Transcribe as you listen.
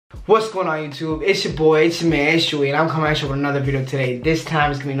What's going on YouTube? It's your boy, it's your man, it's Gewie, and I'm coming at you with another video today. This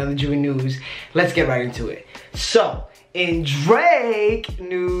time it's gonna be another Gewie news. Let's get right into it. So, in Drake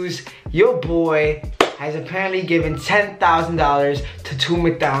news, your boy has apparently given $10,000 to 2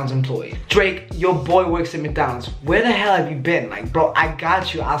 McDonald's employees. Drake, your boy works at McDonald's. Where the hell have you been? Like, bro, I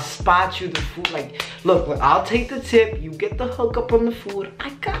got you. I'll spot you the food. Like, look, I'll take the tip. You get the hookup on the food. I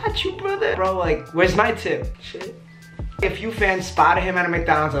got you, brother. Bro, like, where's my tip? Shit. If you fans spotted him at a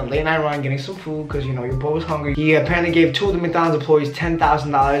McDonald's on a late night run getting some food because, you know, your boy was hungry. He apparently gave 2 of the McDonald's employees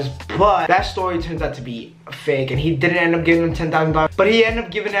 $10,000, but that story turns out to be fake, and he didn't end up giving them $10,000, but he ended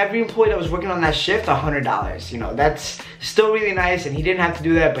up giving every employee that was working on that shift $100. You know, that's still really nice, and he didn't have to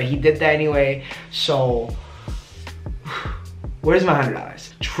do that, but he did that anyway. So, where's my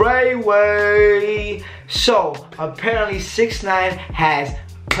 $100? Treyway. So, apparently 6ix9ine has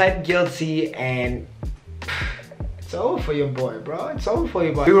pled guilty, and it's over for your boy, bro. It's over for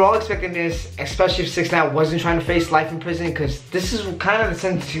your boy. We were all expecting this, especially if 6ix9ine wasn't trying to face life in prison, because this is kind of the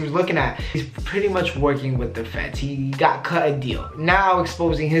sentence he was looking at. He's pretty much working with the feds. He got cut a deal. Now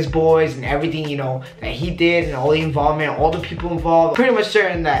exposing his boys and everything, you know, that he did, and all the involvement, all the people involved. Pretty much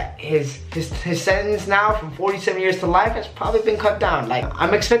certain that his sentence now from 47 years to life has probably been cut down. Like,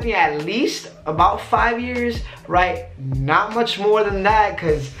 I'm expecting at least about 5 years, right? Not much more than that,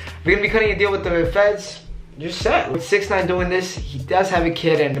 because we're gonna be cutting a deal with the feds. You're set. With 6ix9ine doing this, he does have a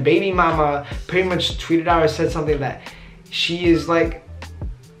kid, and the baby mama pretty much tweeted out or said something that she is like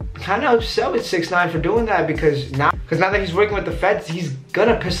kind of upset with 6ix9ine for doing that, because now that he's working with the feds, he's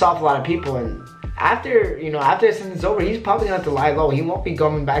gonna piss off a lot of people, and after, you know, after his sentence is over, he's probably gonna have to lie low. He won't be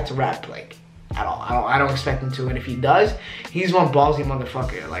going back to rap, like, at all. I don't expect him to, and if he does, he's one ballsy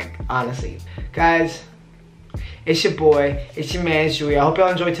motherfucker, like, honestly. Guys, it's your boy, it's your man, Gewie. I hope y'all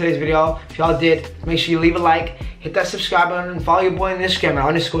enjoyed today's video. If y'all did, make sure you leave a like, hit that subscribe button, and follow your boy on Instagram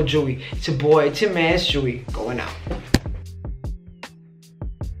at _Gewie. It's your boy, it's your man, it's Gewie. Going out.